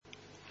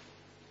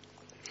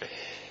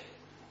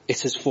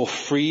It is for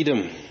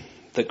freedom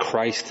that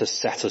Christ has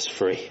set us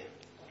free.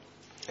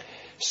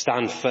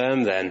 Stand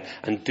firm then,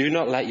 and do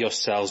not let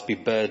yourselves be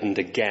burdened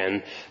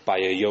again by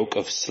a yoke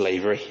of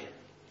slavery.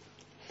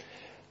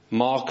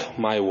 Mark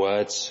my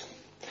words.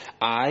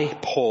 I,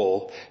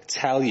 Paul,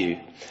 tell you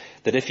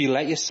that if you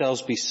let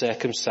yourselves be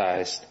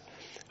circumcised,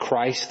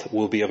 Christ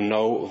will be of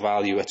no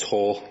value at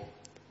all.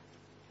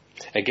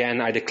 Again,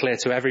 I declare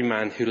to every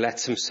man who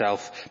lets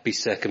himself be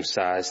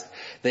circumcised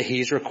that he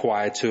is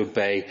required to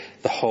obey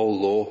the whole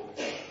law.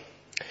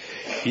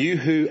 You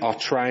who are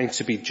trying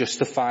to be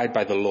justified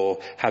by the law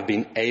have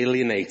been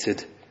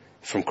alienated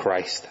from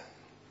Christ.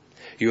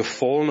 You have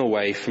fallen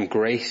away from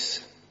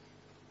grace.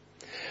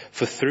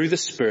 For through the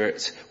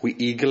Spirit we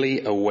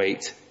eagerly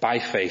await, by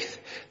faith,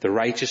 the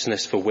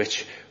righteousness for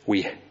which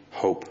we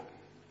hope.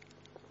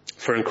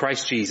 For in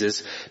Christ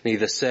Jesus,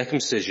 neither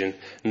circumcision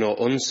nor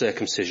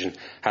uncircumcision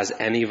has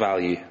any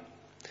value.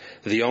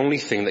 The only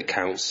thing that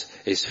counts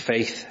is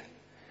faith,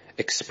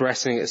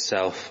 expressing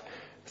itself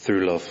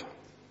through love.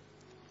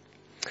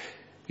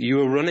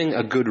 You are running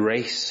a good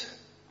race.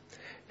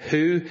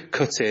 Who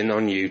cut in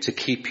on you to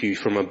keep you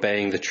from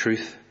obeying the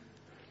truth?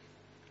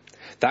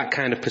 That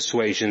kind of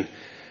persuasion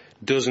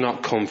does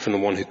not come from the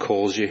one who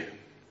calls you.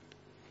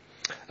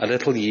 A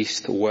little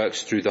yeast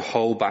works through the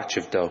whole batch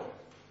of dough.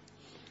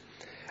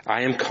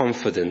 I am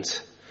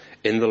confident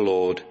in the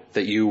Lord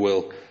that you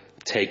will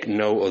take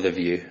no other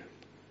view.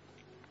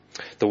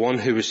 The one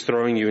who is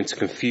throwing you into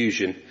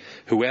confusion,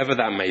 whoever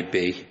that may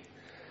be,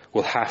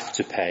 will have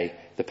to pay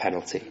the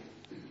penalty.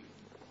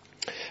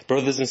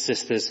 Brothers and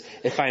sisters,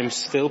 if I am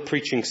still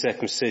preaching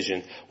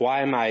circumcision,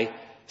 why am I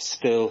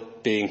still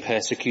being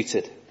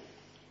persecuted?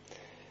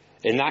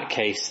 In that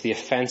case, the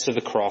offence of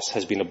the cross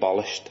has been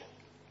abolished.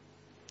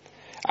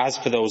 As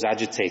for those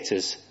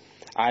agitators,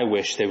 I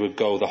wish they would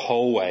go the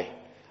whole way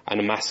and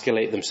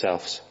emasculate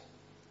themselves.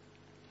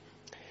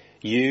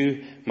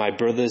 You, my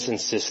brothers and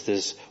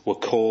sisters, were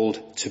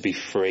called to be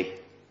free.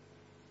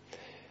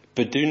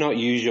 But do not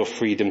use your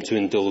freedom to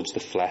indulge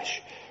the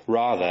flesh.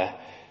 Rather,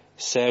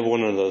 serve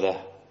one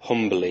another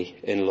humbly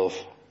in love.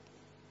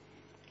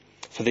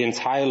 For the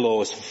entire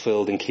law is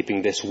fulfilled in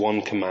keeping this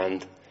one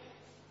command: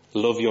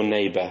 love your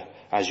neighbour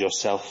as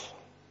yourself.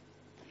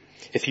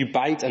 If you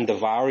bite and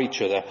devour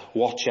each other,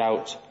 watch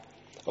out,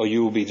 or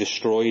you will be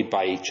destroyed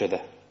by each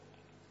other.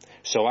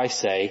 So I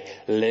say,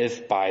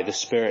 live by the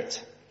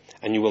Spirit,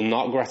 and you will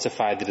not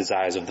gratify the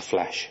desires of the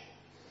flesh.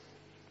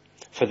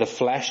 For the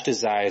flesh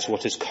desires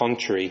what is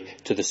contrary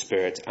to the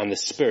Spirit, and the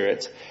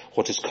Spirit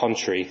what is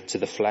contrary to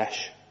the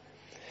flesh.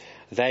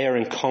 They are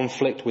in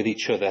conflict with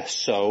each other,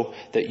 so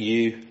that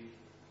you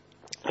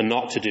are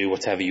not to do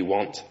whatever you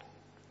want.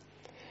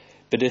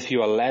 But if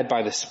you are led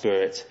by the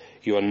Spirit,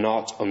 you are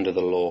not under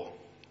the law.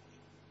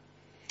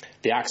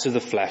 The acts of the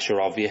flesh are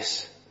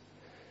obvious: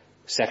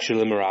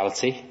 sexual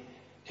immorality,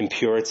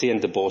 impurity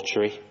and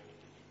debauchery,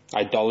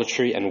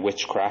 idolatry and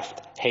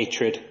witchcraft,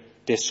 hatred,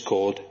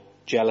 discord,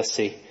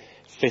 jealousy,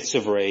 fits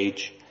of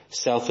rage,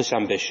 selfish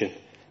ambition,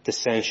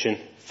 dissension,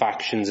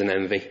 factions and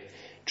envy,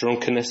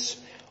 drunkenness,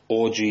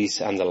 orgies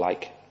and the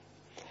like.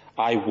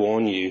 I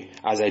warn you,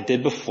 as I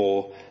did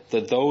before,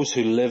 that those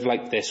who live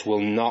like this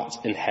will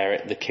not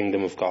inherit the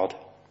kingdom of God.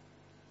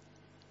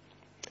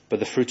 But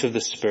the fruit of the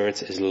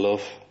Spirit is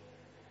love,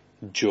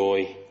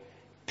 joy,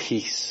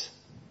 peace,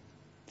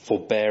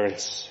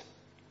 forbearance,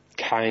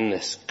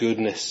 kindness,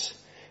 goodness,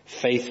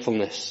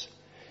 faithfulness,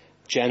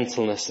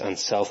 gentleness and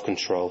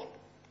self-control.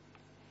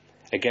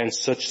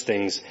 Against such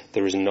things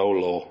there is no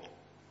law.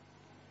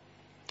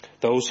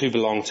 Those who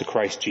belong to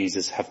Christ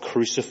Jesus have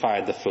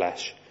crucified the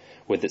flesh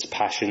with its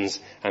passions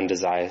and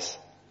desires.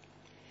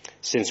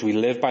 Since we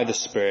live by the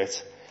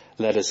Spirit,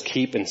 let us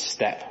keep in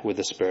step with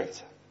the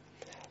Spirit.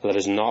 Let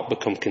us not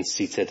become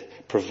conceited,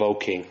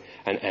 provoking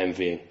and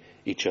envying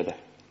each other.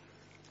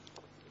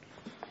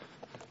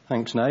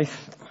 Thanks,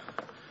 Nath.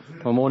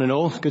 Well, morning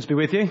all. Good to be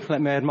with you.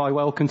 Let me add my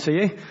welcome to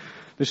you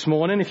this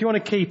morning. If you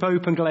want to keep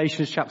open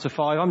Galatians chapter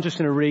 5, I'm just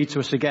going to read to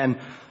us again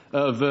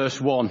verse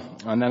 1,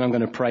 and then I'm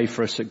going to pray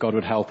for us that God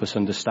would help us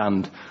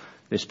understand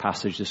this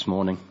passage this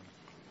morning.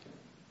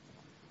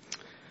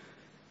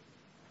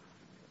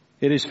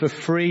 It is for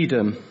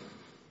freedom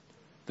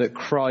that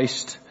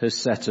Christ has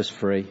set us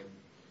free.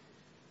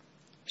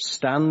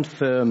 Stand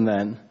firm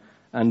then,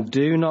 and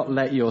do not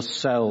let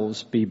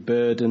yourselves be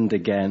burdened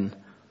again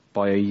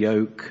by a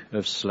yoke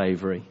of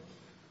slavery.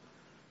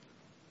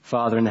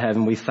 Father in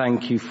heaven, we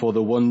thank you for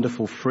the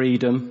wonderful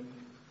freedom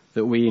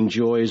that we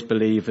enjoy as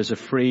believers, a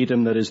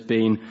freedom that has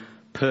been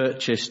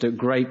purchased at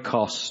great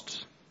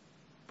cost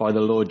by the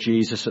Lord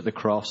Jesus at the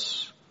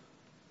cross,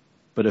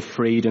 but a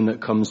freedom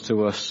that comes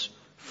to us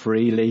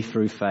freely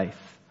through faith.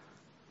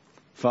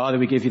 Father,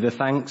 we give you the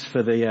thanks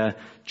for the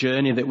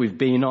journey that we've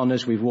been on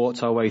as we've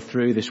walked our way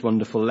through this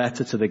wonderful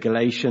letter to the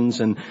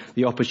Galatians, and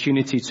the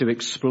opportunity to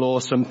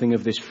explore something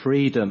of this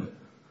freedom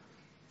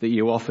that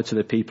you offer to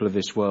the people of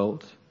this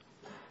world.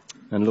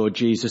 And Lord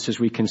Jesus, as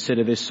we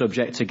consider this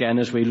subject again,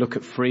 as we look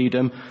at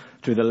freedom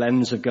through the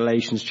lens of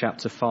Galatians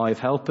chapter 5,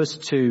 help us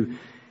to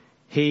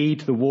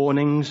heed the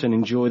warnings and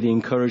enjoy the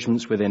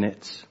encouragements within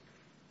it.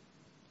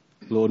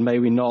 Lord, may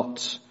we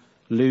not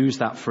lose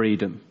that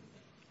freedom,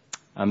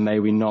 and may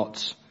we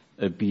not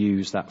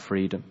abuse that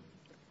freedom.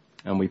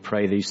 And we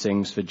pray these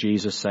things for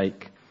Jesus'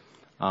 sake.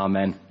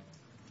 Amen.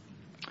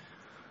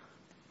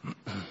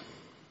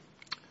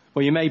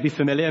 Well, you may be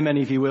familiar,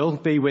 many of you will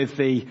be, with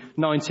the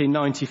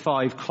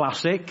 1995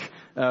 classic,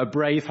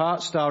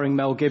 Braveheart, starring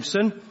Mel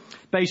Gibson,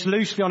 based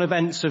loosely on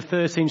events of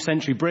 13th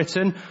century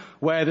Britain,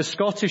 where the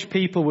Scottish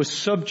people were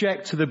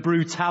subject to the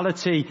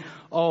brutality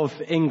of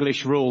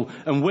English rule.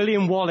 And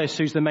William Wallace,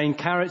 who's the main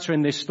character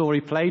in this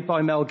story, played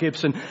by Mel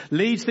Gibson,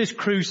 leads this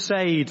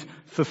crusade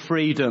for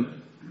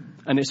freedom.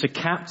 And it's a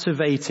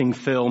captivating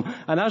film.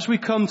 And as we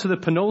come to the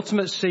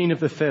penultimate scene of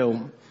the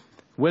film,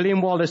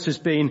 William Wallace has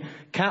been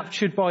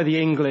captured by the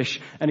English,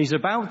 and he's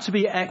about to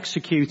be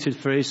executed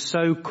for his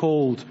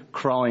so-called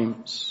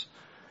crimes.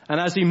 And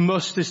as he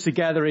musters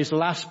together his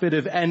last bit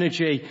of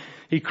energy,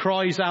 he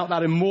cries out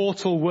that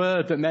immortal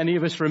word that many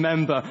of us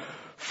remember: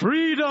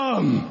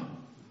 freedom!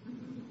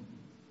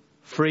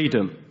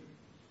 Freedom.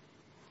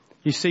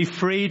 You see,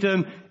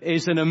 freedom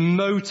is an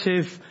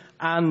emotive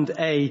and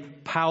a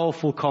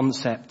powerful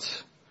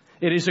concept.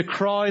 It is a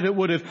cry that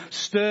would have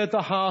stirred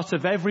the heart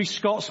of every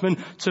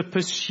Scotsman to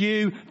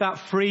pursue that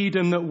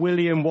freedom that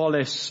William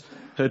Wallace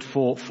had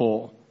fought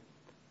for.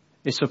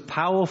 It's a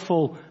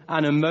powerful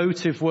and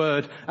emotive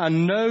word,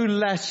 and no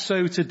less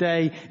so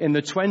today in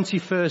the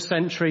 21st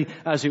century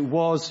as it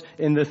was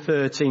in the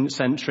 13th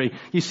century.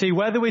 You see,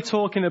 whether we're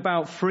talking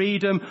about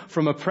freedom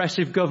from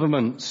oppressive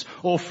governments,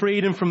 or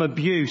freedom from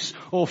abuse,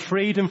 or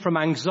freedom from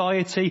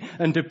anxiety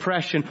and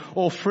depression,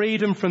 or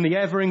freedom from the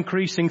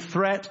ever-increasing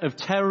threat of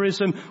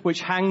terrorism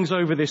which hangs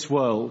over this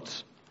world,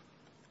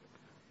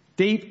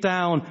 deep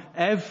down,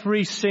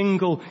 every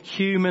single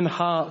human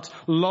heart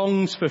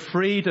longs for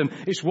freedom.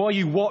 It's why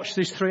you watch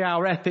this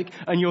 3-hour epic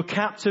and you're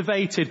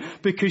captivated,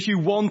 because you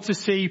want to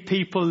see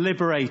people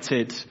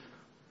liberated.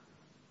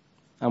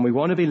 And we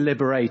want to be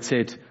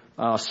liberated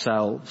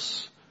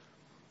ourselves.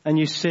 And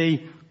you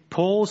see,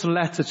 Paul's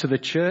letter to the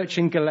church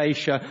in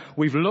Galatia,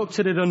 we've looked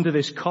at it under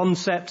this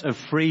concept of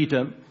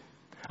freedom.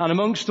 And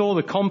amongst all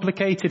the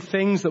complicated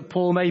things that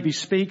Paul maybe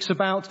speaks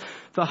about,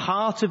 the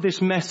heart of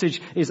this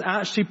message is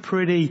actually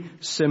pretty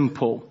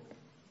simple.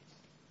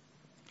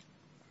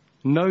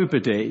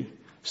 Nobody,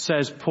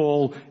 says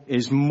Paul,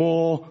 is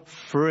more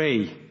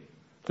free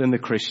than the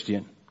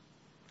Christian.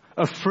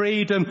 A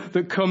freedom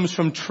that comes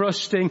from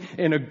trusting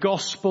in a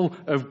gospel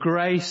of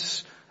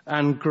grace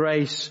and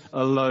grace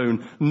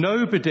alone.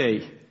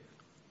 Nobody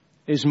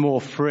is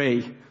more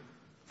free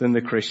than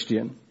the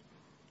Christian.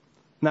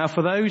 Now,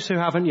 for those who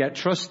haven't yet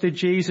trusted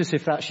Jesus,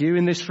 if that's you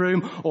in this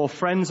room or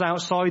friends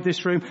outside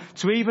this room,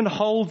 to even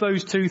hold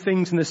those two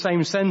things in the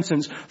same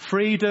sentence,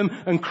 freedom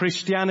and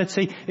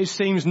Christianity, it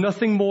seems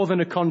nothing more than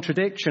a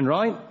contradiction,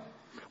 right?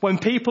 When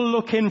people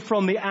look in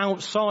from the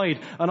outside,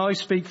 and I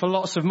speak for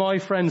lots of my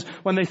friends,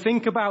 when they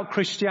think about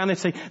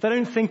Christianity, they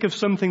don't think of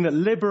something that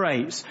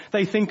liberates.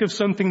 They think of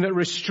something that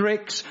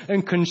restricts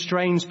and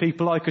constrains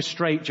people like a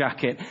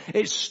straitjacket.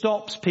 It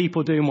stops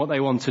people doing what they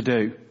want to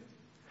do.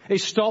 It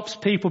stops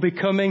people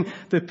becoming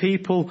the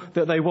people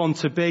that they want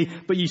to be.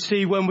 But you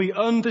see, when we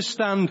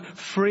understand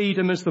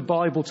freedom as the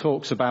Bible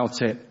talks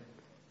about it,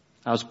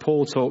 as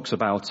Paul talks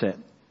about it,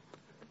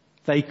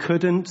 they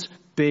couldn't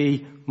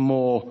be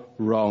more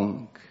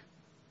wrong.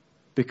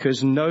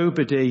 Because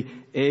nobody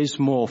is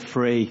more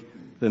free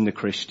than the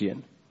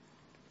Christian.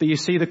 But you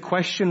see, the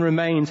question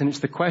remains, and it's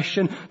the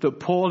question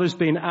that Paul has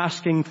been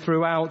asking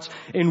throughout.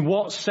 In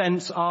what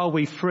sense are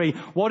we free?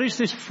 What is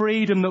this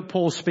freedom that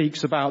Paul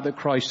speaks about that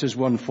Christ has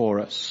won for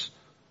us?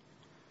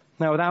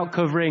 Now, without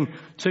covering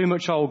too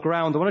much old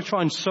ground, I want to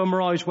try and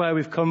summarize where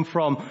we've come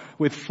from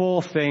with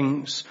 4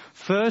 things.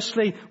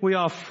 Firstly, we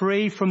are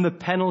free from the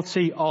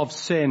penalty of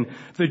sin.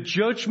 The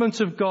judgment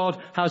of God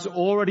has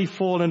already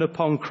fallen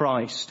upon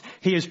Christ.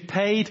 He has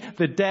paid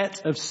the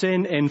debt of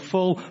sin in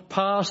full,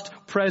 past,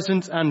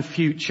 present, and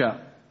future.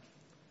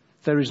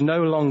 There is no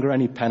longer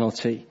any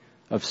penalty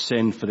of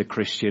sin for the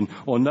Christian,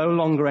 or no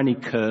longer any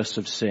curse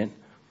of sin,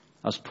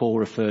 as Paul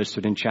refers to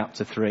it in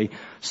chapter 3.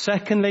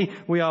 Secondly,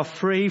 we are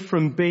free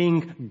from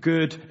being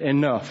good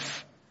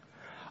enough.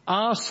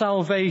 Our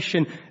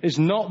salvation is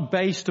not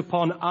based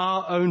upon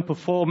our own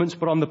performance,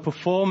 but on the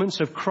performance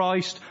of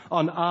Christ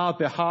on our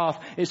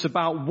behalf. It's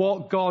about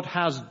what God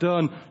has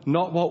done,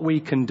 not what we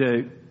can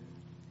do.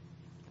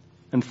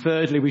 And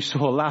thirdly, we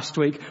saw last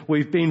week,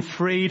 we've been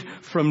freed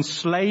from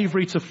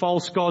slavery to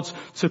false gods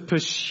to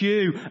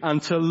pursue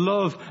and to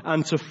love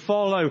and to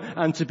follow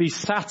and to be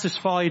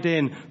satisfied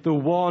in the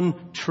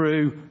one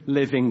true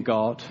living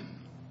God.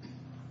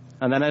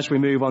 And then as we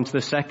move on to the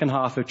second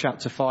half of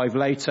chapter 5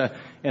 later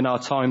in our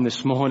time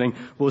this morning,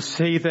 we'll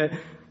see that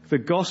the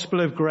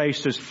gospel of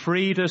grace has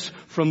freed us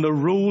from the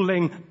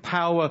ruling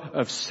power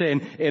of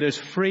sin. It has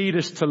freed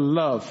us to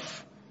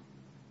love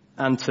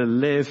and to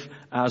live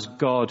as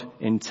God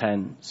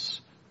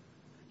intends.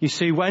 You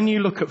see, when you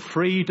look at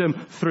freedom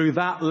through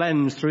that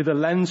lens, through the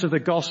lens of the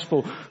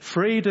gospel,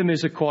 freedom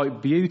is a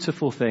quite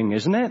beautiful thing,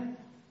 isn't it?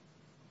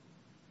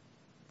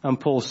 And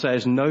Paul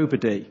says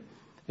nobody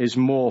is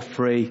more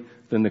free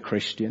than the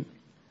Christian.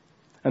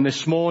 And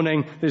this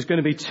morning, there's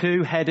going to be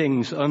two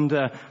headings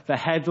under the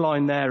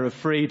headline there of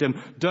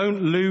freedom.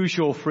 Don't lose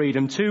your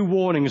freedom. Two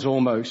warnings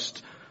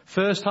almost.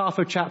 First half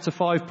of chapter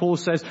 5, Paul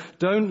says,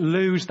 don't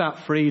lose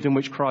that freedom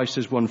which Christ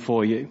has won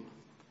for you.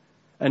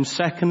 And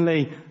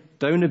secondly,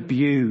 don't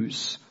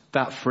abuse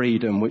that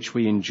freedom which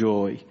we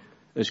enjoy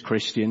as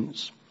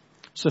Christians.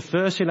 So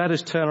firstly, let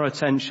us turn our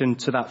attention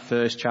to that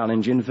first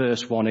challenge in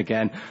verse 1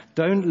 again.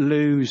 Don't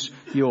lose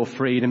your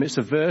freedom. It's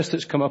a verse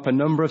that's come up a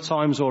number of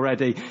times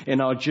already in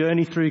our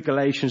journey through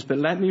Galatians, but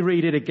let me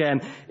read it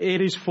again.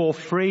 It is for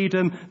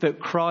freedom that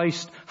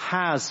Christ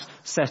has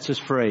set us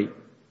free.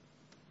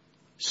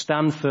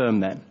 Stand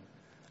firm then,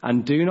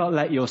 and do not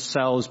let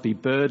yourselves be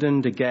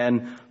burdened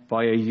again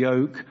by a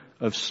yoke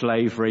of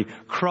slavery.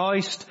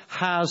 Christ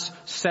has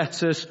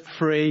set us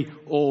free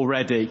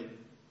already.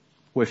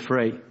 We're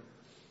free.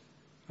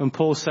 And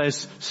Paul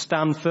says,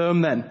 stand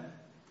firm then.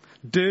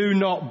 Do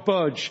not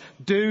budge.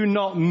 Do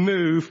not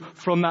move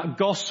from that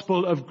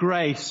gospel of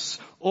grace,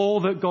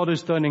 all that God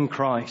has done in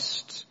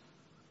Christ.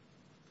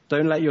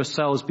 Don't let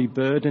yourselves be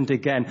burdened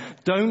again.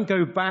 Don't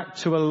go back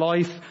to a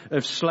life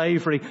of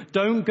slavery.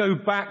 Don't go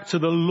back to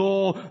the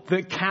law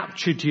that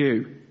captured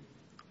you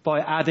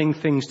by adding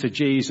things to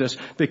Jesus,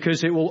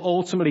 because it will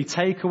ultimately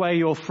take away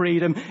your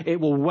freedom.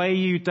 It will weigh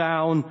you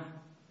down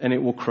and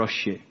it will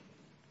crush you.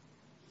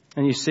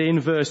 And you see in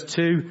verse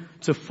 2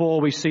 to 4,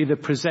 we see the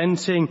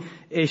presenting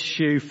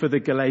issue for the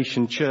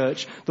Galatian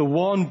church. The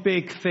one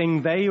big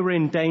thing they were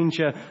in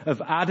danger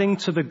of adding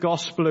to the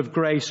gospel of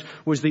grace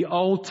was the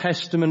Old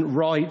Testament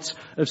rite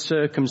of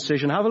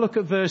circumcision. Have a look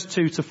at verse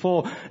 2 to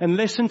 4 and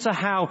listen to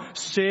how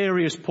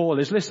serious Paul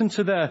is. Listen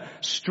to the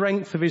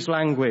strength of his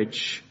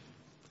language.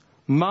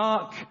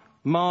 Mark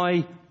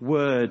my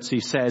words, he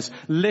says.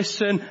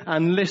 Listen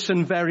and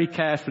listen very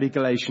carefully,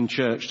 Galatian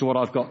church, to what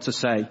I've got to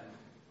say.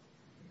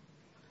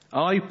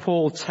 I,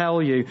 Paul,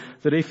 tell you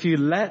that if you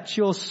let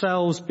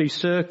yourselves be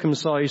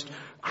circumcised,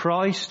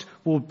 Christ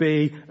will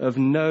be of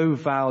no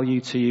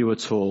value to you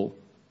at all.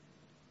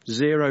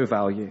 Zero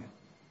value.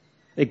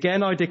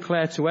 Again, I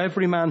declare to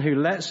every man who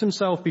lets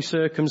himself be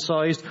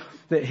circumcised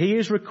that he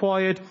is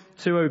required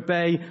to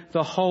obey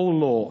the whole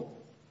law.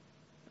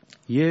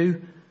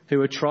 You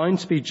who are trying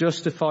to be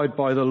justified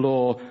by the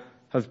law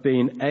have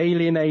been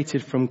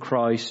alienated from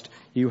Christ.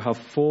 You have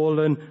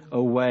fallen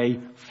away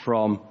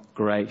from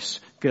grace.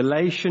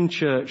 Galatian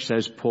church,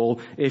 says Paul,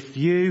 if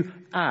you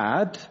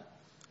add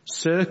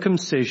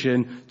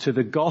circumcision to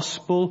the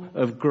gospel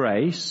of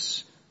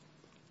grace,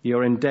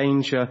 you're in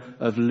danger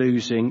of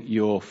losing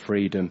your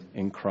freedom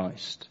in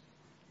Christ.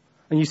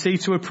 And you see,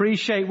 to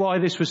appreciate why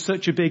this was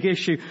such a big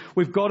issue,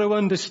 we've got to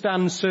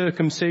understand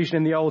circumcision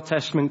in the Old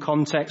Testament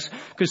context,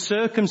 because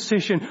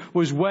circumcision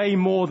was way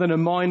more than a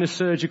minor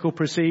surgical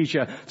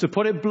procedure. To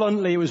put it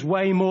bluntly, it was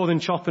way more than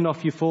chopping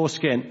off your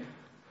foreskin.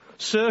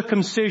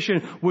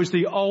 Circumcision was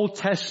the Old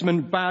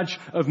Testament badge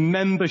of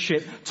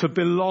membership to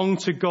belong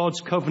to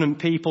God's covenant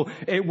people.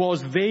 It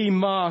was the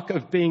mark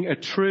of being a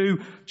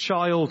true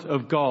child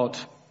of God.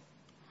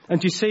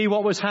 And you see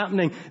what was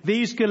happening?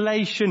 These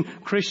Galatian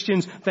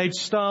Christians, they'd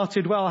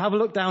started well. Have a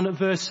look down at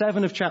verse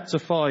 7 of chapter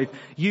 5.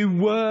 You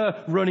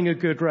were running a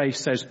good race,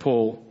 says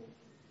Paul.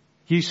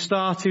 You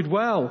started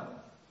well.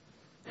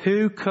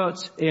 Who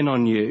cut in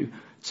on you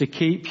to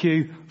keep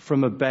you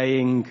from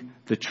obeying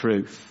the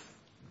truth?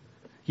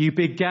 You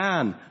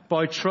began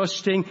by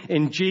trusting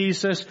in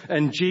Jesus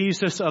and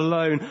Jesus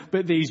alone,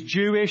 but these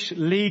Jewish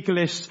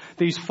legalists,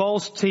 these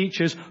false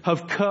teachers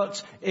have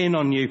cut in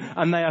on you,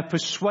 and they are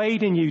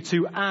persuading you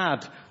to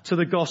add to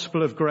the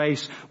gospel of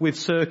grace with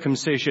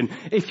circumcision.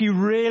 If you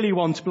really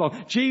want to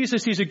belong,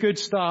 Jesus is a good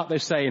start, they're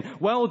saying.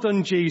 Well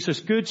done, Jesus,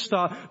 good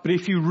start, but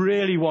if you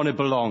really want to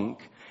belong,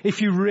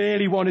 if you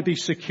really want to be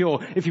secure,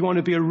 if you want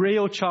to be a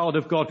real child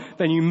of God,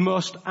 then you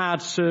must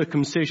add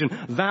circumcision.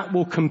 That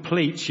will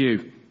complete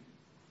you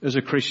as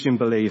a Christian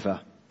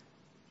believer.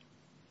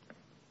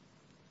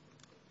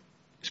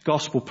 It's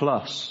gospel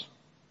plus.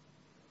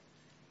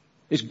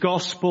 It's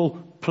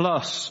gospel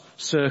plus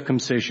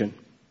circumcision.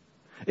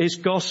 It's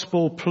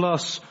gospel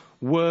plus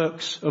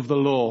works of the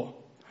law.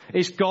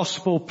 It's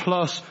gospel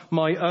plus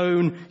my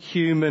own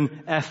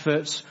human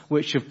efforts,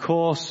 which of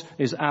course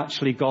is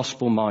actually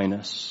gospel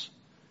minus.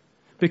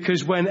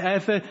 Because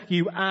whenever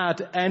you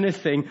add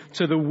anything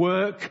to the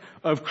work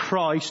of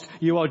Christ,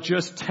 you are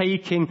just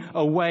taking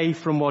away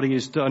from what he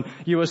has done.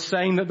 You are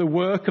saying that the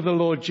work of the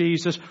Lord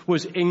Jesus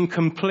was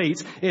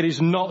incomplete. It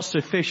is not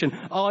sufficient.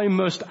 I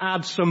must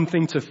add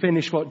something to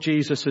finish what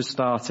Jesus has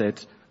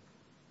started.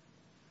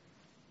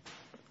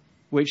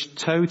 Which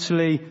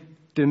totally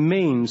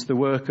demeans the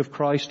work of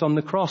Christ on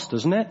the cross,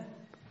 doesn't it?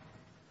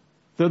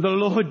 That the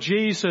Lord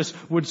Jesus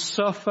would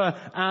suffer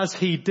as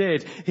he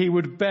did. He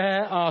would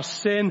bear our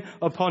sin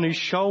upon his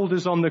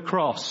shoulders on the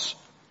cross.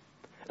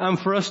 And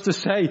for us to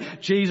say,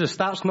 Jesus,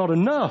 that's not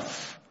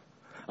enough.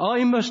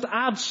 I must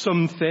add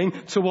something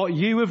to what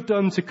you have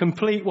done to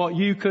complete what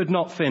you could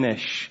not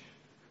finish.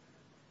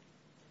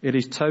 It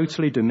is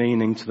totally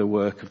demeaning to the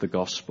work of the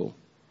gospel.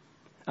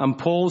 And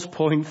Paul's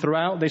point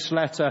throughout this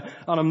letter,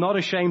 and I'm not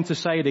ashamed to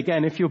say it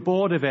again, if you're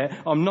bored of it,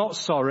 I'm not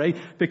sorry,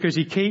 because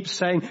he keeps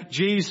saying,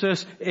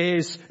 Jesus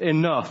is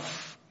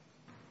enough.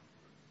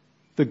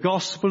 The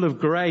gospel of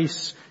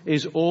grace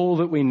is all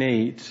that we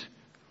need.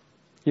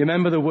 You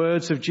remember the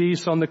words of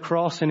Jesus on the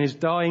cross in his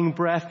dying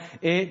breath?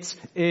 It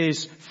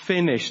is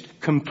finished,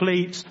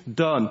 complete,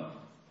 done.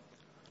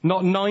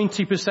 Not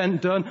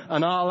 90% done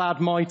and I'll add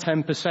my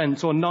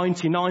 10%, or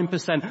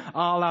 99%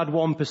 I'll add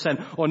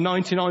 1%, or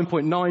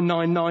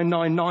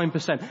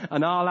 99.99999%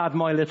 and I'll add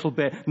my little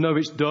bit. No,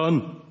 it's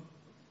done.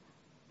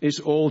 It's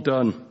all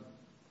done.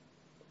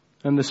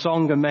 And the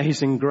song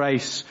Amazing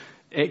Grace,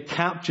 it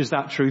captures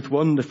that truth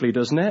wonderfully,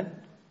 doesn't it?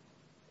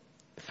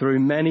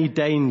 Through many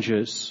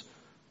dangers,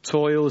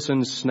 toils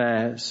and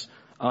snares,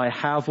 I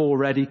have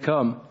already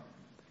come.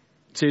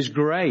 'Tis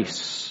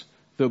grace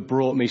that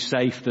brought me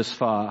safe thus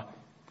far,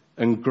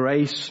 and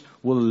grace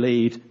will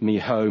lead me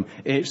home.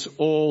 It's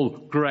all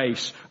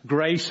grace.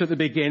 Grace at the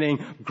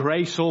beginning,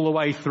 grace all the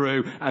way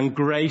through, and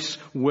grace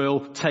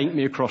will take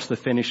me across the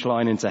finish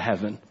line into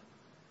heaven.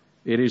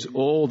 It is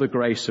all the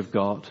grace of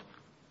God.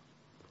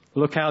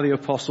 Look how the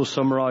apostle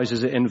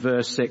summarizes it in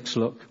verse 6,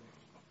 look.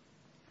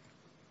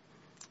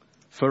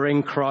 For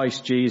in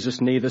Christ Jesus,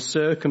 neither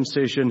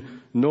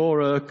circumcision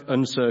nor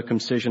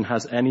uncircumcision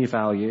has any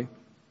value.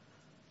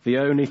 The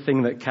only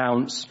thing that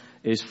counts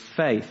is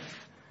faith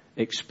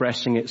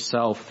expressing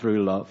itself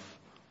through love.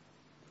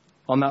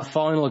 On that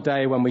final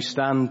day when we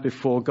stand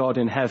before God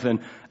in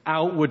heaven,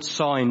 outward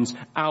signs,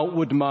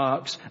 outward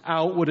marks,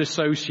 outward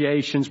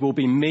associations will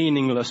be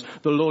meaningless.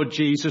 The Lord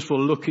Jesus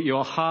will look at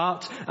your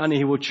heart and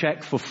he will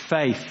check for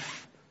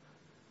faith.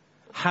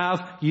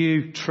 Have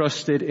you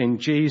trusted in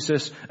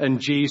Jesus and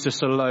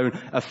Jesus alone?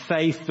 A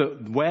faith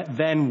that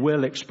then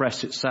will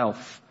express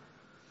itself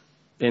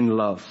in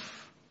love.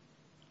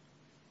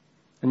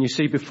 And you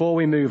see, before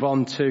we move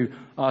on to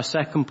our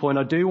second point,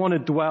 I do want to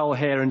dwell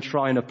here and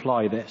try and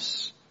apply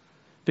this.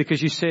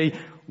 Because you see,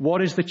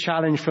 what is the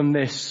challenge from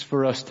this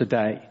for us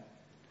today?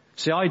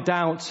 See, I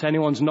doubt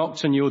anyone's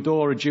knocked on your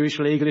door, a Jewish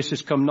legalist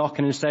has come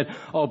knocking and said,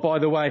 oh, by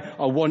the way,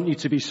 I want you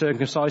to be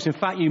circumcised. In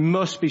fact, you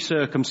must be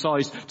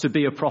circumcised to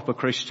be a proper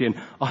Christian.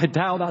 I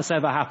doubt that's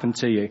ever happened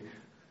to you.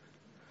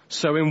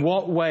 So in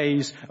what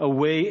ways are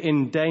we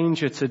in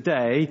danger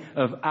today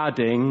of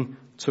adding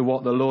to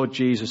what the Lord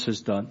Jesus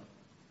has done?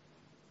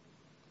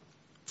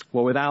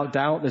 Well, without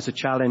doubt, there's a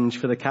challenge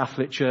for the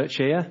Catholic Church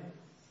here,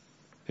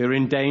 who are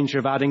in danger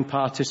of adding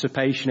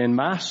participation in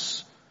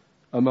Mass,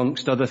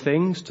 amongst other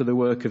things, to the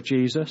work of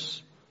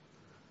Jesus.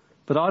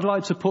 But I'd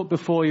like to put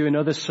before you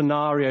another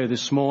scenario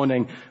this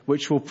morning,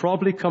 which will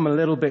probably come a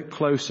little bit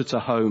closer to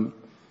home.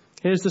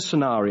 Here's the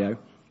scenario.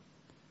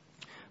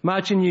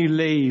 Imagine you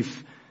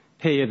leave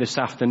here this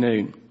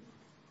afternoon,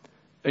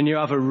 and you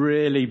have a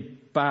really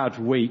bad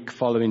week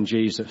following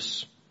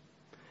Jesus.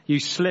 You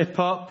slip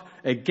up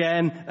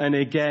again and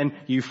again,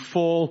 you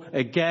fall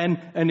again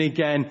and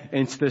again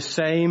into the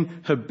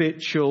same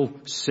habitual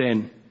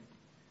sin.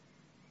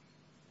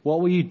 What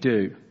will you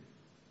do?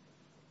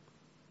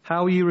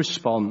 How will you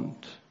respond?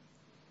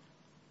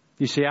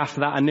 You see,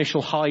 after that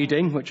initial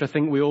hiding, which I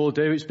think we all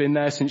do, it's been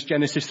there since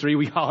Genesis 3,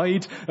 we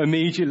hide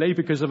immediately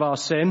because of our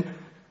sin.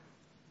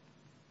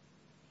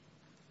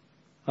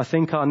 I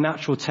think our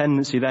natural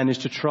tendency then is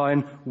to try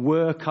and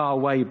work our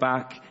way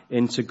back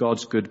into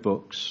God's good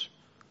books,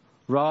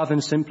 rather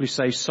than simply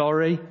say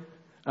sorry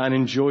and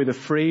enjoy the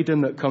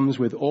freedom that comes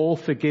with all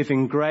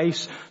forgiving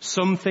grace.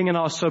 Something in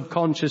our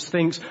subconscious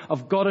thinks,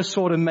 I've got to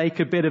sort of make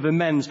a bit of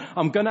amends.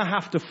 I'm going to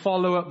have to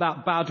follow up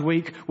that bad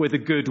week with a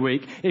good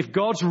week. If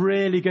God's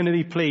really going to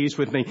be pleased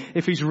with me,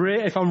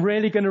 if I'm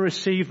really going to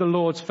receive the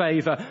Lord's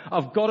favor,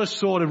 I've got to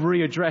sort of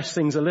readdress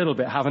things a little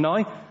bit, haven't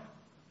I?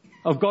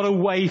 I've got to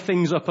weigh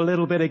things up a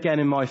little bit again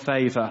in my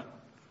favor.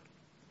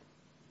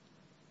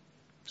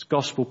 It's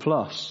gospel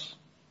plus.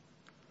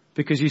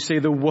 Because you see,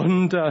 the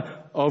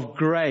wonder of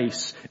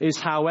grace is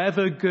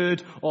however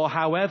good or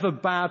however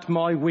bad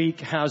my week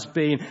has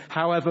been,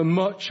 however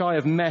much I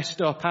have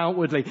messed up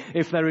outwardly,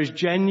 if there is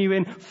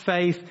genuine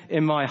faith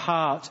in my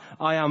heart,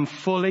 I am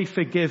fully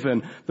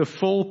forgiven. The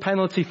full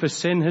penalty for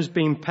sin has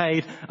been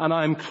paid and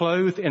I am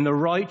clothed in the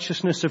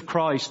righteousness of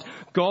Christ.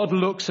 God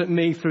looks at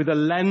me through the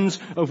lens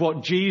of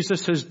what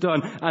Jesus has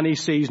done and he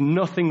sees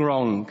nothing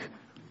wrong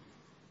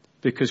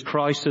because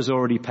Christ has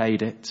already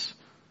paid it.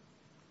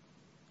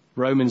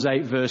 Romans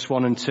 8 verse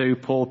 1 and 2,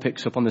 Paul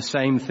picks up on the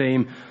same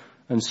theme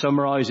and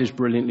summarizes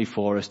brilliantly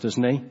for us,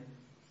 doesn't he?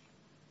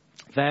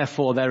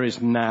 Therefore there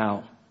is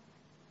now.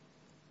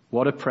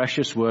 What a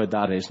precious word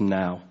that is,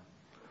 now.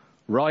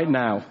 Right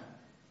now.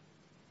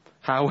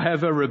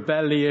 However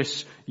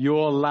rebellious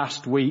your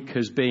last week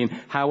has been,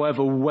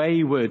 however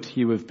wayward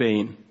you have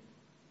been,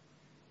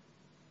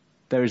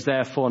 there is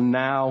therefore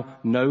now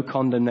no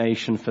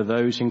condemnation for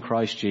those in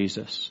Christ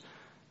Jesus.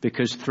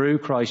 Because through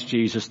Christ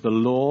Jesus, the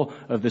law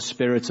of the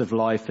Spirit of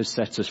life has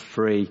set us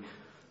free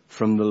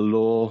from the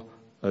law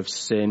of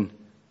sin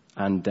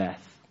and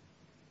death.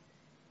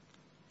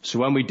 So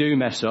when we do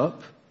mess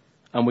up,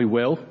 and we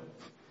will,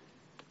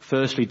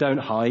 firstly, don't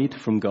hide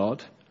from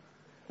God.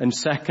 And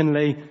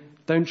secondly,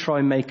 don't try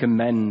and make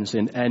amends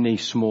in any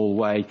small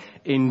way.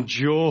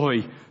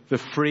 Enjoy the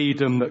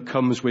freedom that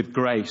comes with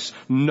grace.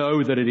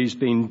 Know that it has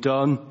been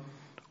done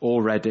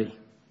already.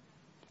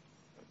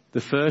 The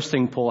first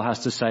thing Paul has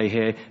to say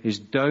here is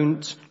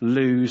don't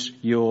lose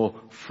your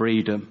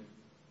freedom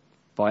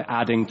by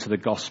adding to the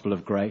gospel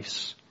of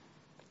grace.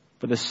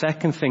 But the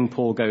second thing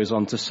Paul goes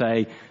on to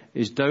say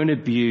is don't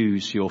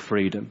abuse your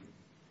freedom.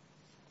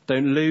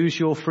 Don't lose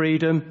your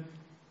freedom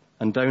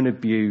and don't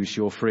abuse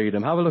your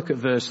freedom. Have a look at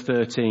verse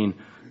 13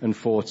 and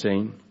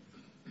 14.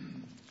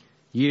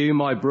 You,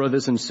 my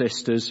brothers and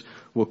sisters,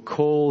 were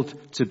called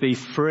to be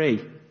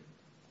free.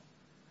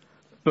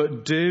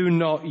 But do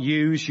not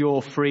use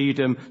your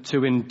freedom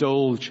to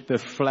indulge the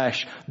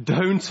flesh.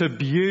 Don't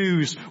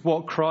abuse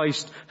what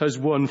Christ has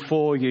won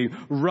for you.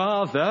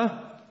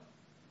 Rather,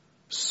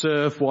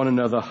 serve one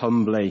another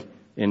humbly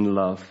in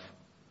love.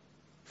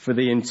 For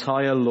the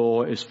entire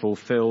law is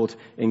fulfilled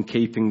in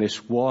keeping this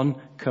one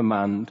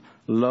command: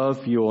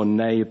 love your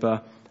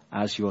neighbour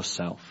as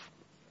yourself.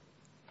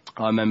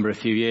 I remember a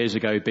few years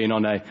ago being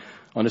on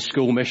a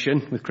school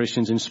mission with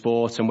Christians in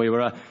Sport, and we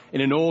were in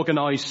an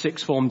organised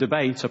sixth form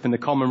debate up in the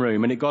common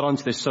room, and it got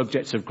onto this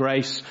subject of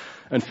grace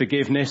and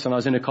forgiveness, and I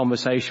was in a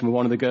conversation with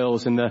one of the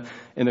girls in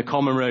the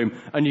common room,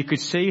 and you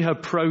could see her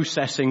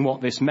processing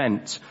what this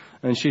meant.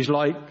 And she's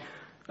like,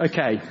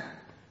 okay,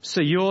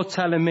 so you're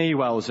telling me,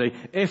 Wellesley,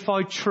 if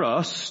I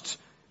trust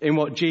in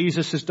what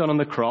Jesus has done on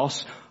the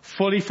cross,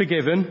 fully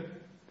forgiven,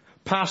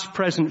 past,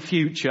 present,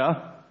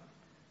 future,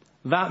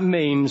 that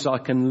means I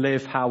can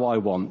live how I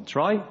want,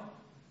 right?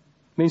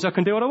 Means I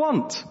can do what I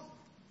want.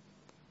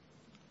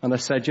 And I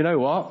said, you know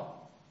what?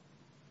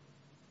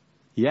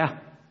 Yeah.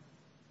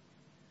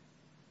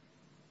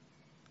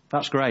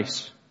 That's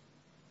grace.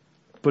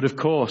 But of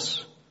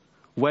course,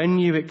 when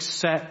you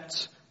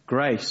accept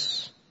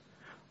grace,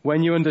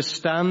 when you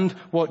understand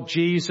what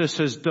Jesus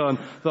has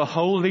done, the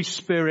Holy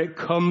Spirit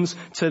comes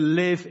to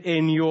live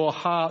in your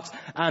heart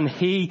and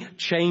He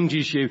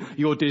changes you.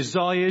 Your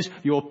desires,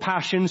 your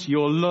passions,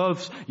 your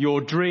loves, your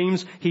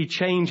dreams. He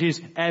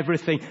changes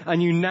everything.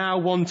 And you now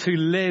want to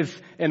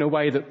live in a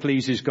way that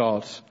pleases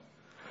God.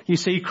 You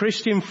see,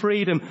 Christian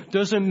freedom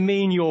doesn't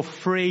mean you're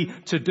free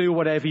to do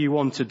whatever you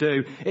want to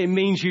do. It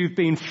means you've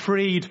been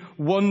freed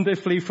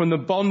wonderfully from the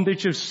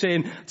bondage of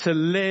sin to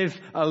live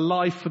a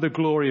life for the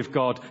glory of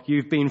God.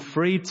 You've been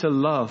freed to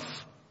love.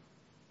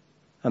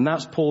 And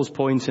that's Paul's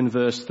point in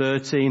verse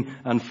 13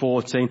 and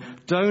 14.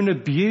 Don't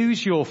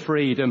abuse your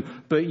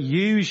freedom, but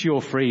use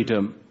your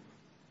freedom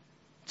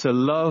to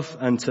love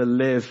and to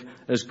live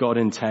as God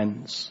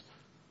intends.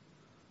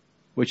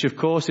 Which of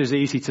course is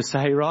easy to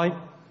say, right?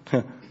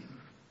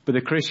 But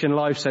the Christian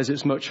life says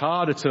it's much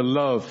harder to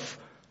love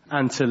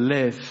and to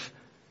live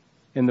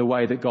in the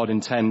way that God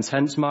intends.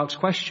 Hence Mark's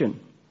question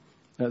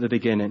at the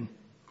beginning.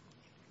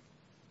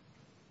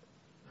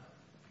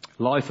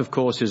 Life, of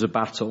course, is a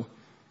battle.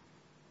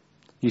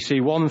 You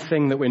see, one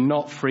thing that we're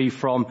not free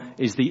from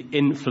is the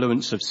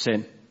influence of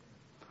sin.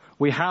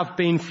 We have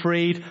been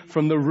freed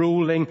from the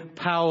ruling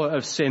power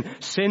of sin.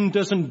 Sin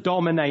doesn't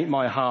dominate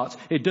my heart.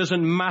 It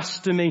doesn't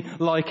master me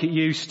like it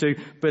used to,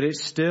 but it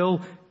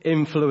still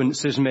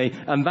influences me.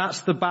 And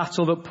that's the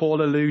battle that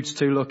Paul alludes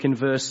to. Look in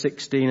verse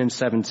 16 and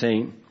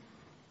 17.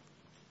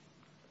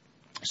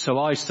 So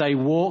I say,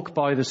 walk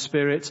by the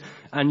Spirit,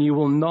 and you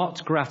will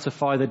not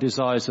gratify the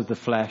desires of the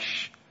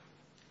flesh.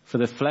 For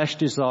the flesh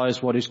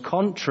desires what is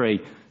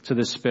contrary to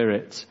the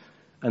Spirit,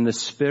 and the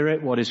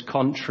Spirit what is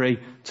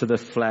contrary to the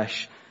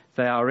flesh.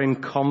 They are in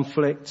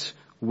conflict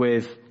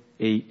with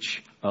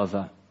each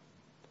other.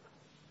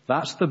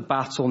 That's the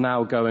battle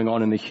now going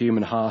on in the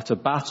human heart, a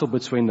battle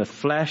between the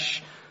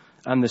flesh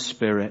and the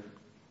Spirit.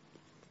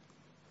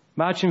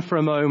 Imagine for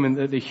a moment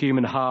that the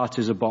human heart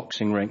is a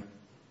boxing ring.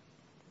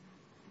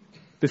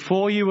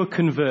 Before you were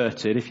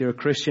converted, if you're a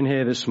Christian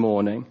here this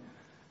morning,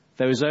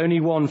 there was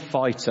only one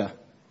fighter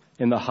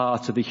in the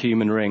heart of the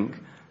human ring,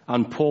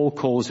 and Paul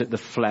calls it the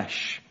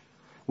flesh.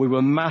 We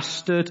were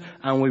mastered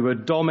and we were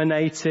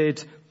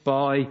dominated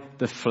by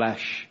the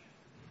flesh.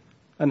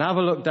 And have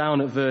a look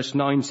down at verse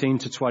 19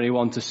 to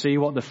 21 to see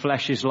what the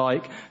flesh is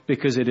like,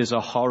 because it is a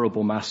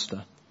horrible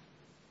master.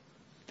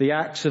 The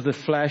acts of the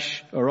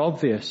flesh are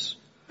obvious.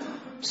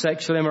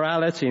 Sexual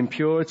immorality,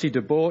 impurity,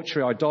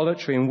 debauchery,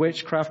 idolatry and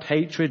witchcraft,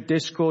 hatred,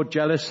 discord,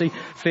 jealousy,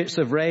 fits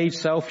of rage,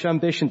 selfish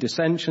ambition,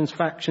 dissensions,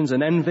 factions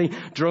and envy,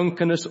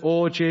 drunkenness,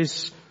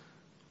 orgies,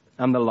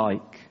 and the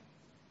like.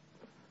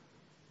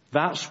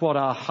 That's what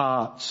our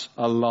hearts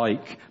are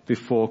like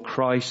before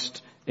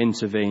Christ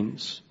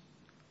intervenes.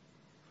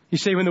 You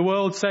see, when the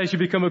world says you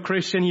become a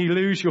Christian, you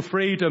lose your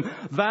freedom.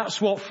 That's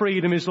what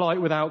freedom is like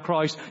without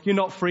Christ. You're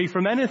not free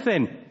from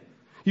anything.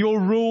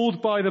 You're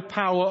ruled by the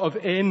power of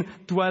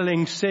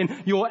indwelling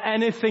sin. You're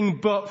anything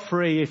but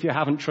free if you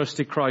haven't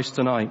trusted Christ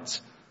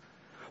tonight.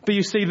 But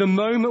you see, the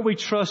moment we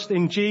trust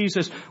in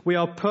Jesus, we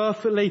are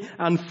perfectly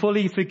and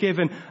fully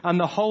forgiven, and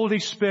the Holy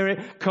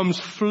Spirit comes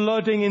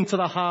flooding into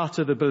the heart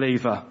of the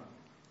believer,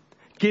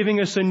 giving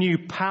us a new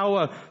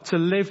power to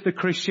live the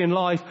Christian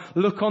life.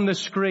 Look on the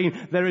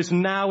screen. There is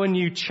now a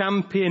new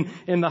champion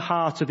in the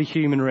heart of the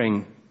human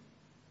ring.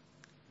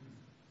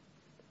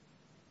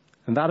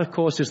 And that, of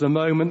course, is the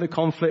moment the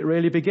conflict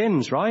really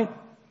begins, right?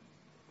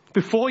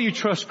 Before you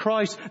trust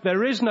Christ,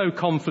 there is no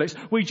conflict.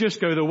 We just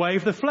go the way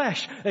of the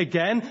flesh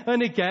again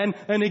and again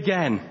and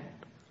again.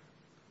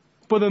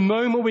 But the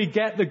moment we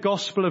get the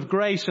gospel of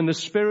grace and the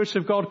Spirit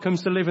of God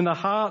comes to live in the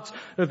heart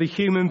of the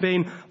human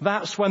being,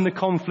 that's when the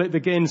conflict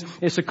begins.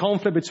 It's a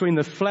conflict between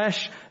the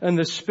flesh and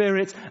the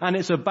Spirit, and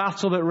it's a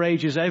battle that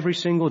rages every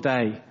single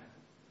day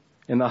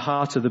in the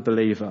heart of the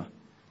believer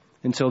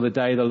until the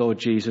day the Lord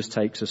Jesus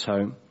takes us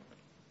home.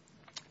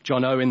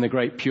 John Owen, the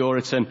great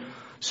Puritan,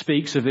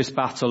 speaks of this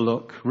battle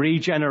look.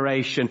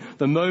 Regeneration.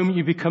 The moment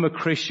you become a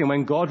Christian,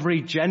 when God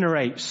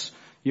regenerates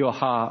your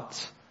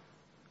heart,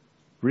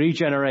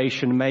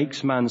 regeneration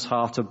makes man's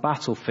heart a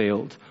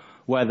battlefield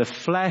where the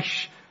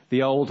flesh,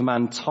 the old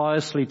man,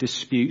 tirelessly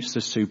disputes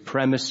the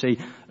supremacy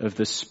of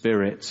the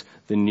Spirit,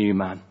 the new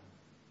man.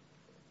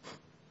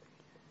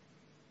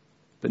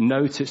 But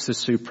note it's the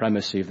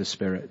supremacy of the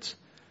Spirit.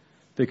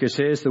 Because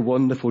here's the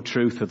wonderful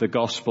truth of the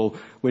gospel.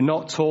 We're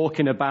not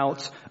talking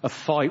about a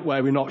fight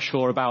where we're not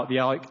sure about the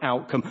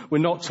outcome. We're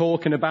not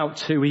talking about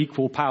two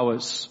equal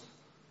powers.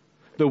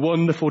 The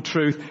wonderful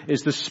truth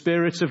is the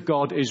Spirit of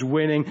God is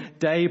winning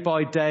day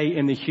by day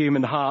in the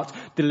human heart,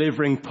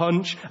 delivering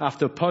punch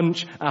after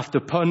punch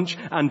after punch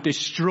and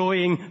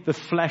destroying the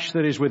flesh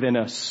that is within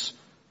us.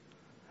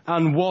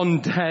 And one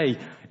day,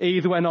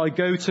 either when I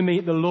go to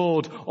meet the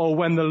Lord or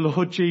when the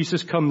Lord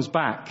Jesus comes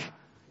back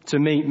to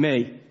meet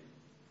me,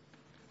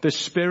 the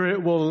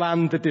Spirit will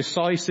land the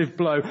decisive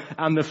blow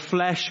and the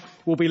flesh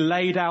will be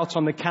laid out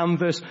on the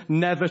canvas,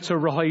 never to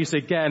rise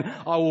again.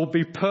 I will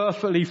be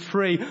perfectly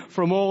free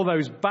from all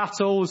those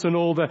battles and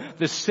all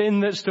the sin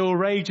that still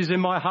rages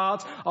in my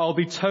heart. I'll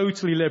be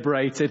totally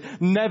liberated,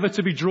 never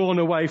to be drawn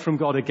away from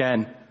God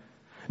again.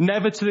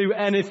 Never to do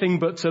anything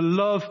but to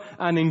love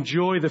and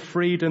enjoy the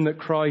freedom that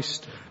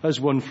Christ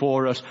has won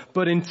for us.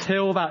 But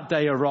until that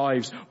day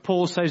arrives,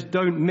 Paul says,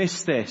 don't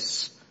miss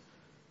this.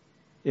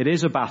 It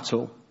is a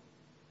battle.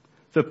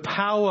 The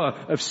power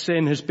of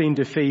sin has been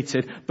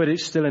defeated, but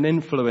it's still an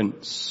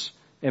influence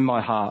in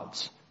my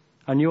heart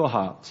and your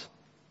heart.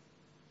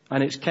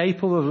 And it's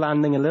capable of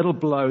landing a little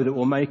blow that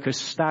will make us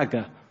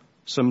stagger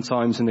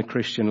sometimes in the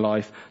Christian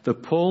life. The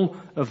pull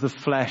of the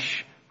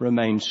flesh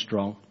remains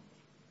strong.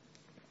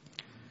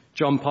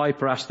 John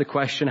Piper asked the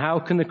question, how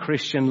can the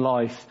Christian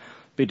life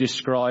be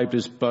described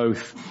as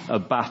both a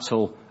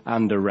battle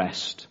and a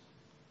rest?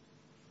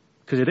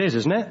 Because it is,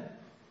 isn't it?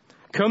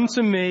 Come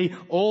to me,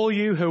 all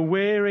you who are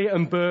weary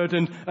and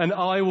burdened, and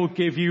I will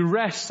give you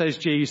rest, says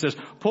Jesus.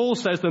 Paul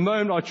says the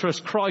moment I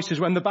trust Christ is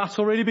when the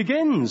battle really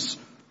begins.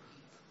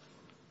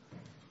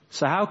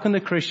 So how can the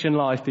Christian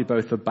life be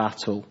both a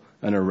battle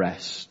and a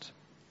rest?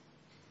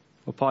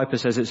 Well, Piper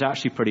says it's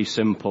actually pretty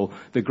simple.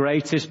 The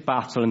greatest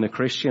battle in the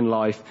Christian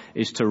life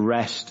is to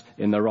rest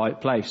in the right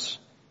place.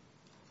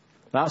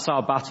 That's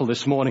our battle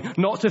this morning.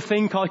 Not to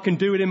think I can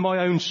do it in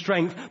my own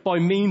strength, by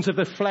means of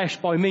the flesh,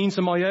 by means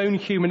of my own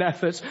human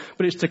efforts,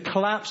 but it's to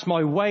collapse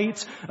my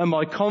weight and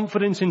my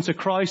confidence into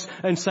Christ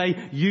and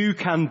say, you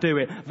can do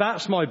it.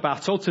 That's my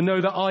battle, to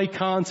know that I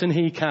can't and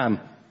He can.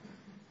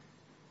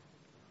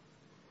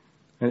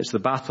 And it's the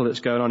battle that's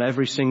going on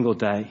every single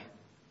day.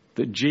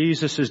 That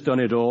Jesus has done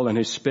it all and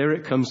His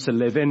Spirit comes to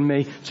live in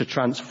me, to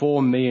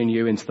transform me and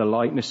you into the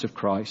likeness of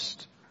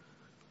Christ.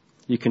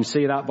 You can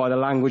see that by the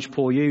language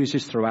Paul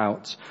uses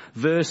throughout.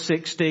 Verse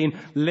 16,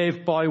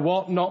 live by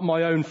what? Not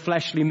my own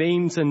fleshly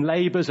means and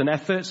labours and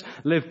efforts.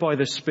 Live by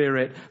the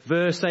Spirit.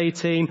 Verse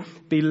 18,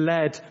 be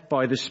led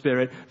by the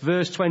Spirit.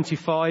 Verse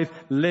 25,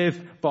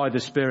 live by the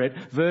Spirit.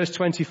 Verse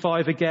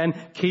 25 again,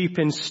 keep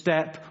in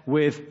step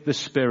with the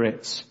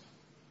Spirit.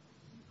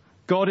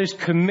 God is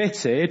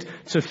committed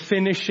to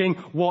finishing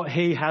what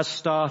He has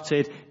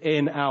started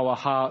in our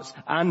hearts,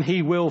 and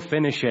He will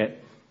finish it.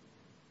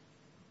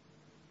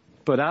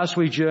 But as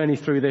we journey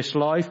through this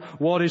life,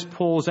 what is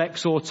Paul's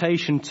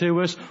exhortation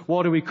to us?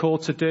 What are we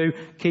called to do?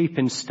 Keep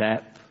in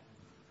step.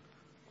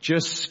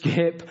 Just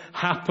skip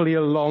happily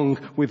along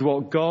with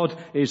what God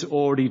is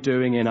already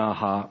doing in our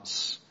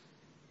hearts.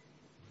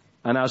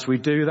 And as we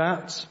do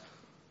that,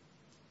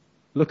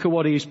 look at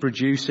what He's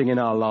producing in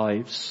our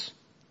lives.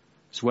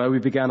 It's where we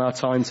began our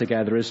time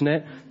together, isn't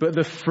it? But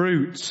the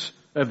fruit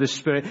of the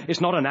Spirit,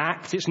 it's not an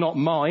act, it's not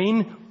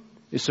mine,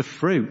 it's a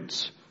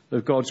fruit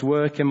of God's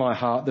work in my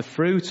heart. The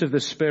fruit of the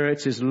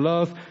Spirit is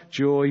love,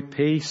 joy,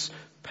 peace,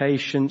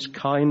 patience,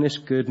 kindness,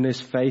 goodness,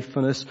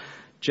 faithfulness,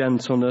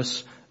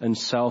 gentleness, and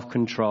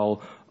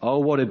self-control. Oh,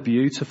 what a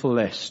beautiful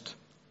list.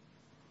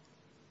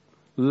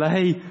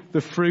 Lay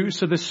the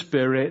fruits of the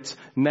Spirit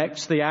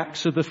next to the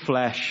acts of the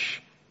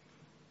flesh.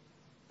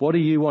 What do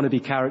you want to be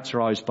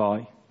characterized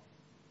by?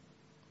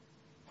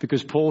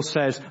 Because Paul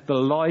says the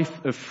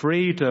life of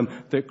freedom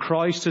that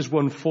Christ has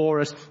won for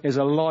us is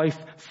a life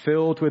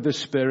filled with the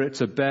Spirit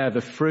to bear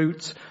the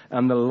fruit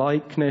and the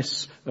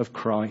likeness of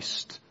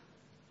Christ.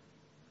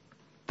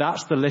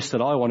 That's the list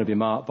that I want to be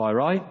marked by,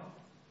 right?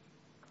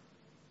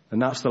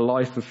 And that's the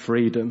life of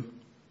freedom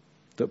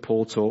that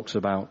Paul talks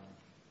about.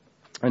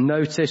 And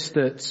notice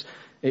that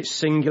it's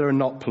singular and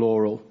not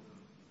plural.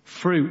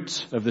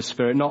 Fruit of the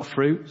Spirit, not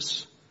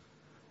fruits.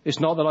 It's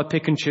not that I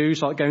pick and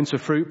choose, like going to a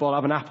fruit bowl, I'll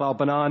have an apple, I'll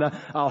have a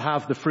banana, I'll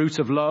have the fruit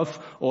of love,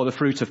 or the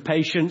fruit of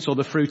patience, or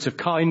the fruit of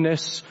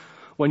kindness.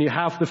 When you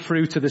have the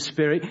fruit of the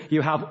Spirit,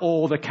 you have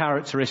all the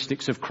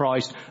characteristics of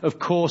Christ. Of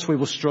course we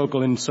will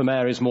struggle in some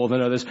areas more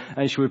than others,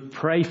 and you would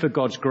pray for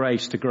God's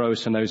grace to grow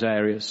us in those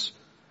areas.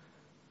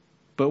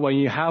 But when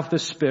you have the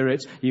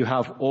Spirit, you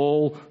have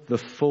all the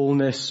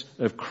fullness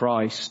of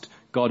Christ.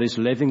 God is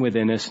living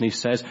within us, and he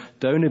says,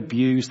 don't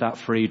abuse that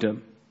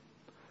freedom.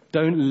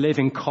 Don't live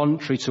in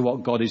contrary to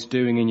what God is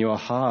doing in your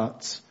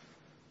heart,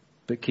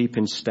 but keep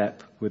in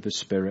step with the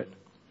Spirit.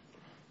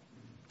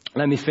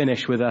 Let me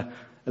finish with a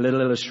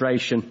little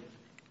illustration.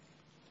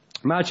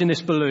 Imagine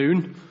this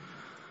balloon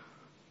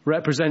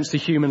represents the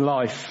human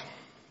life,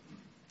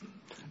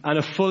 and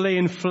a fully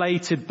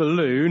inflated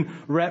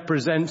balloon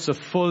represents a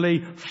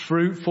fully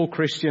fruitful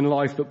Christian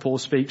life that Paul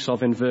speaks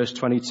of in verse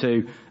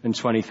 22 and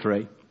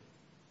 23.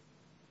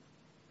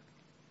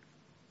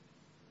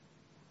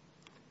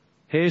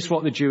 Here's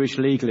what the Jewish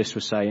legalists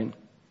were saying.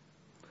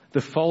 The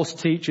false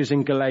teachers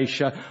in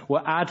Galatia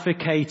were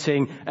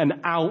advocating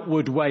an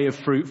outward way of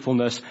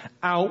fruitfulness,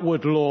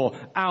 outward law,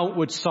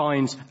 outward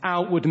signs,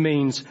 outward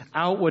means,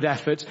 outward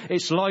effort.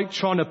 It's like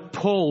trying to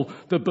pull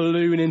the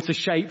balloon into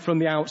shape from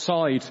the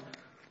outside.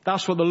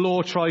 That's what the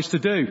law tries to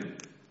do.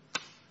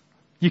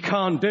 You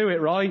can't do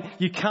it, right?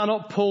 You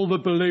cannot pull the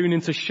balloon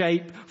into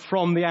shape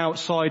from the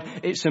outside.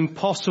 It's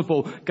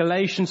impossible.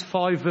 Galatians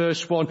 5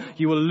 verse 1,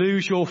 you will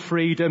lose your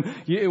freedom.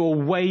 It will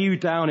weigh you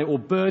down. It will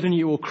burden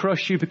you. It will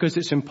crush you because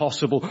it's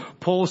impossible.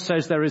 Paul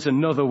says there is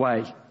another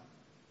way.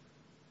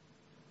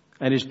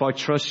 And it's by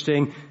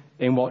trusting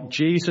in what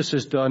Jesus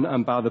has done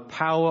and by the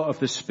power of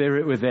the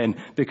Spirit within.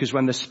 Because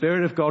when the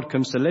Spirit of God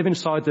comes to live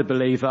inside the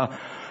believer,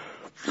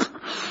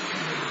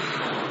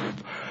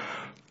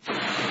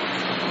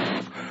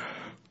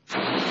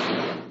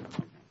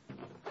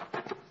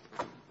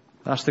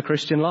 that's the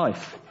Christian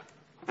life.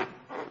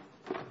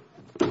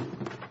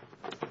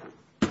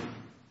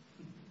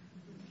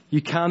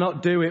 You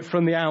cannot do it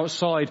from the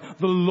outside.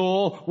 The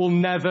law will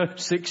never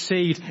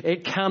succeed.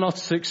 It cannot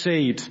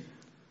succeed.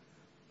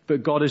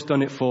 But God has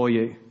done it for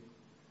you.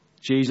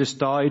 Jesus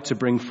died to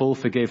bring full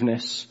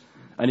forgiveness,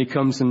 and he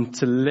comes in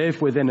to live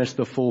within us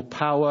the full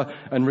power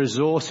and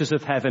resources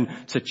of heaven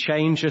to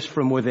change us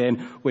from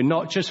within. We're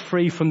not just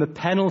free from the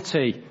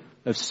penalty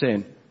of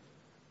sin.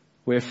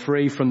 We're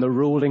free from the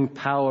ruling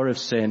power of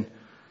sin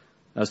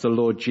as the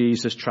Lord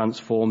Jesus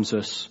transforms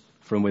us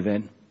from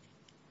within.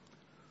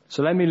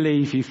 So let me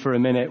leave you for a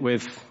minute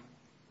with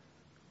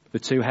the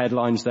two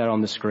headlines there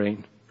on the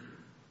screen,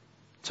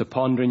 to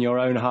ponder in your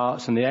own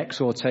hearts and the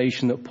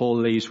exhortation that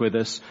Paul leaves with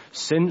us.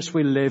 Since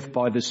we live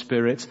by the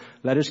Spirit,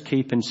 let us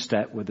keep in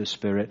step with the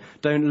Spirit.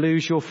 Don't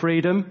lose your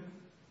freedom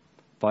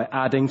by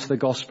adding to the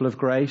gospel of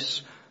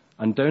grace,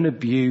 and don't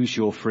abuse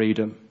your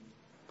freedom,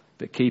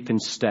 but keep in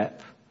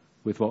step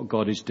with what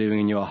God is doing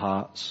in your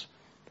hearts.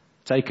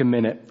 Take a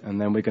minute,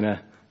 and then we're going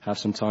to have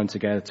some time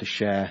together to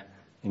share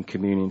in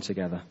communion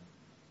together.